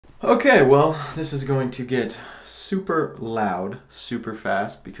Okay, well, this is going to get super loud, super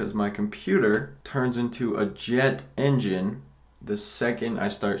fast, because my computer turns into a jet engine the second I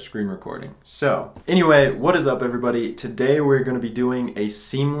start screen recording. So, anyway, what is up everybody? Today we're going to be doing a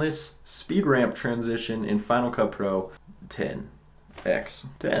seamless speed ramp transition in Final Cut Pro 10X.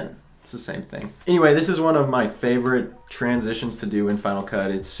 10. It's the same thing. Anyway, this is one of my favorite transitions to do in Final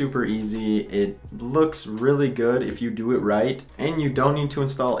Cut. It's super easy. It looks really good if you do it right, and you don't need to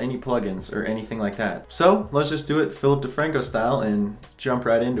install any plugins or anything like that. So let's just do it Philip DeFranco style and jump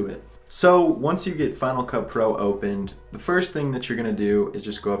right into it. So once you get Final Cut Pro opened, the first thing that you're gonna do is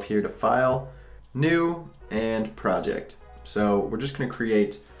just go up here to File, New, and Project. So we're just gonna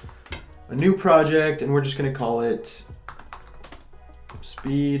create a new project and we're just gonna call it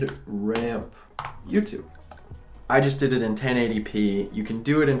Speed Ramp YouTube. I just did it in 1080p. You can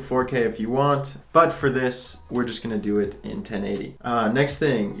do it in 4K if you want, but for this, we're just gonna do it in 1080. Next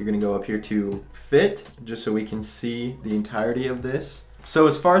thing, you're gonna go up here to Fit, just so we can see the entirety of this. So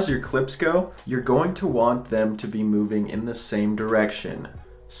as far as your clips go, you're going to want them to be moving in the same direction.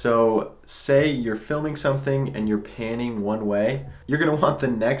 So say you're filming something and you're panning one way, you're gonna want the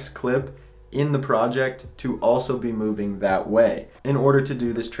next clip in the project to also be moving that way in order to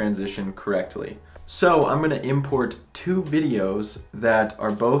do this transition correctly. So I'm going to import two videos that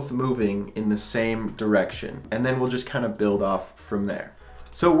are both moving in the same direction, and then we'll just kind of build off from there.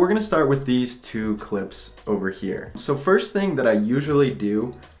 So we're going to start with these two clips over here. So first thing that I usually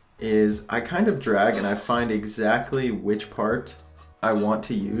do is I kind of drag and I find exactly which part I want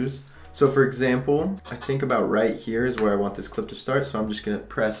to use. So for example, I think about right here is where I want this clip to start, so I'm just going to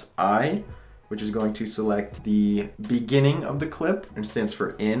press I, which is going to select the beginning of the clip, and it stands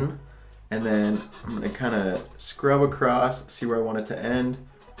for in. And then I'm gonna kind of scrub across, see where I want it to end.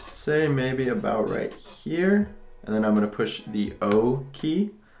 Say maybe about right here. And then I'm gonna push the O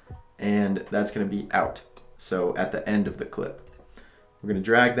key, and that's gonna be out. So at the end of the clip. We're gonna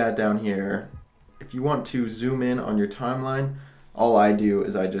drag that down here. If you want to zoom in on your timeline, all I do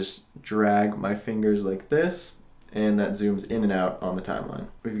is I just drag my fingers like this, and that zooms in and out on the timeline.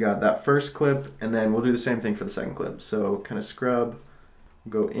 We've got that first clip, and then we'll do the same thing for the second clip. So kind of scrub,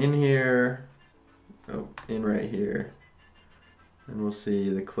 go in here, go in right here, and we'll see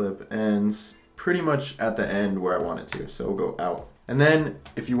the clip ends pretty much at the end where I want it to. So we'll go out. And then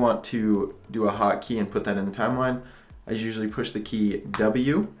if you want to do a hotkey and put that in the timeline, I usually push the key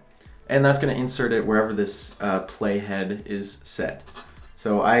W, and that's gonna insert it wherever this playhead is set.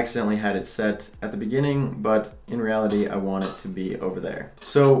 So I accidentally had it set at the beginning, but in reality, I want it to be over there.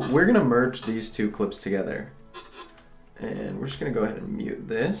 So we're gonna merge these two clips together. And we're just gonna go ahead and mute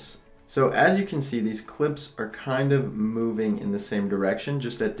this. So as you can see, these clips are kind of moving in the same direction,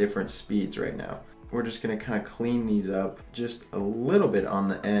 just at different speeds right now. We're just gonna kind of clean these up just a little bit on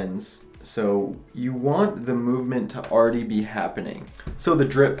the ends. So you want the movement to already be happening. So the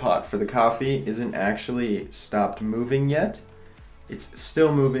drip pot for the coffee isn't actually stopped moving yet. It's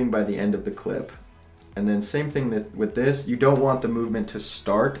still moving by the end of the clip. And then same thing with this, you don't want the movement to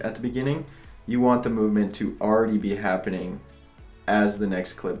start at the beginning. You want the movement to already be happening as the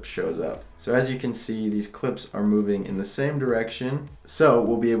next clip shows up. So as you can see, these clips are moving in the same direction, so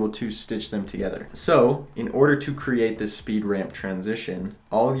we'll be able to stitch them together. So in order to create this speed ramp transition,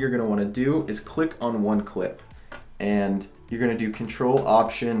 all you're gonna wanna do is click on one clip, and you're gonna do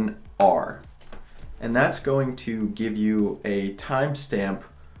Control-Option-R. And that's going to give you a timestamp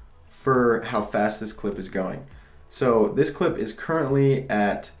for how fast this clip is going. So this clip is currently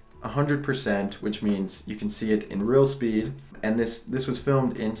at 100%, which means you can see it in real speed. And this was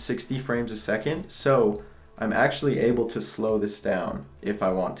filmed in 60 frames a second. So I'm actually able to slow this down if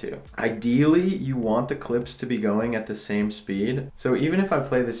I want to. Ideally, you want the clips to be going at the same speed. So even if I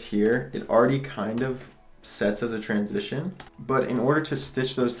play this here, it already kind of sets as a transition, but in order to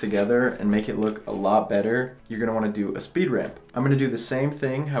stitch those together and make it look a lot better, you're gonna wanna do a speed ramp. I'm gonna do the same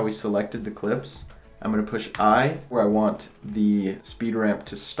thing how we selected the clips. I'm gonna push I where I want the speed ramp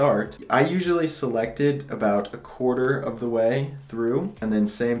to start. I usually selected about a quarter of the way through, and then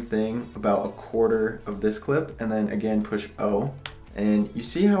same thing about a quarter of this clip, and then again push O. And you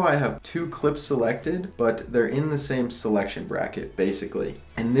see how I have two clips selected, but they're in the same selection bracket, basically.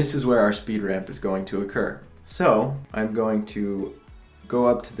 And this is where our speed ramp is going to occur. So I'm going to go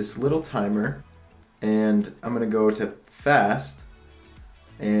up to this little timer, and I'm gonna go to fast,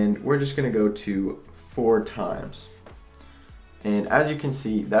 and we're just gonna go to 4 times. And as you can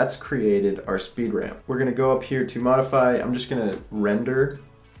see, that's created our speed ramp. We're gonna go up here to modify. I'm just gonna render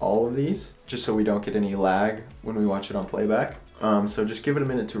all of these, just so we don't get any lag when we watch it on playback. So just give it a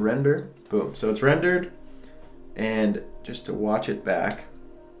minute to render. Boom, so it's rendered. And just to watch it back,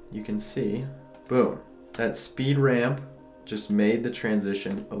 you can see, boom, that speed ramp just made the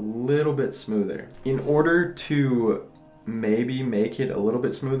transition a little bit smoother. In order to maybe make it a little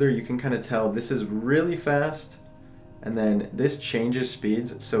bit smoother, you can kind of tell this is really fast and then this changes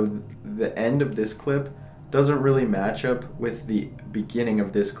speeds, so the end of this clip doesn't really match up with the beginning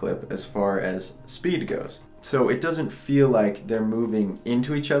of this clip as far as speed goes. So it doesn't feel like they're moving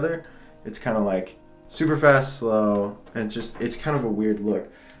into each other. It's kind of like super fast, slow, and it's kind of a weird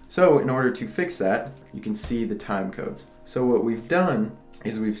look. So in order to fix that, you can see the time codes. So what we've done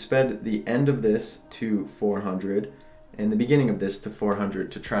is we've sped the end of this to 400 and the beginning of this to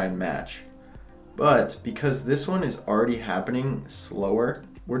 400 to try and match. But because this one is already happening slower,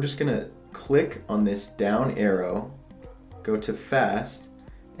 we're just gonna click on this down arrow, go to fast,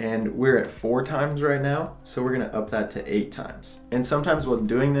 and we're at 4 times right now, so we're gonna up that to 8 times. And sometimes while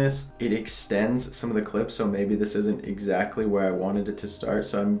doing this, it extends some of the clips, so maybe this isn't exactly where I wanted it to start,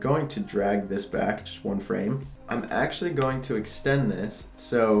 so I'm going to drag this back just 1 frame. I'm actually going to extend this,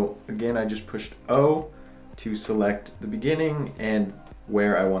 so again, I just pushed O to select the beginning and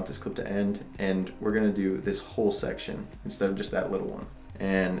where I want this clip to end, and we're gonna do this whole section instead of just that little one.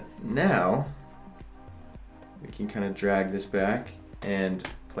 And now we can kind of drag this back and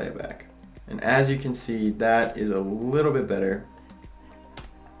play it back. And as you can see, that is a little bit better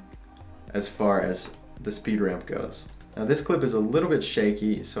as far as the speed ramp goes. Now this clip is a little bit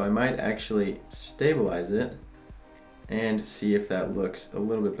shaky, so I might actually stabilize it and see if that looks a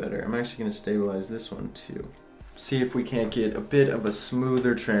little bit better. I'm actually gonna stabilize this one too. See if we can't get a bit of a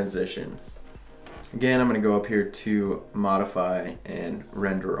smoother transition. Again, I'm gonna go up here to modify and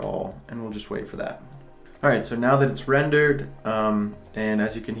render all, and we'll just wait for that. All right, so now that it's rendered, and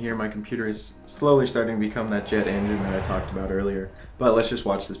as you can hear, my computer is slowly starting to become that jet engine that I talked about earlier. But let's just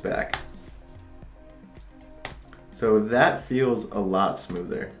watch this back. So that feels a lot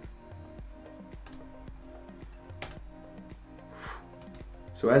smoother.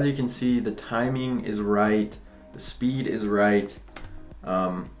 So as you can see, the timing is right, the speed is right,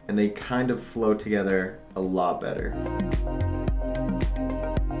 and they kind of flow together a lot better.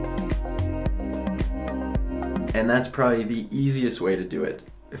 And that's probably the easiest way to do it.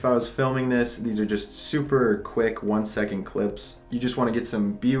 If I was filming this, these are just super quick 1-second clips. You just want to get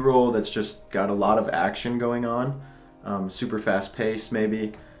some B-roll that's just got a lot of action going on, super fast paced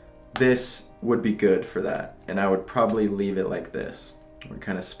maybe. This would be good for that, and I would probably leave it like this, where it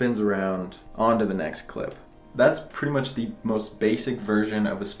kind of spins around onto the next clip. That's pretty much the most basic version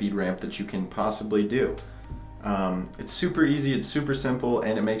of a speed ramp that you can possibly do. It's super easy, it's super simple,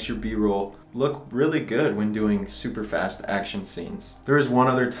 and it makes your B-roll look really good when doing super fast action scenes. There is one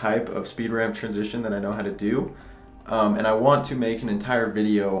other type of speed ramp transition that I know how to do, and I want to make an entire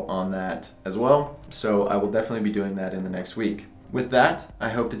video on that as well, so I will definitely be doing that in the next week. With that, I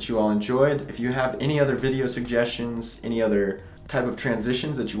hope that you all enjoyed. If you have any other video suggestions, any other type of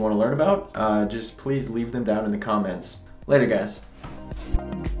transitions that you want to learn about, just please leave them down in the comments. Later, guys.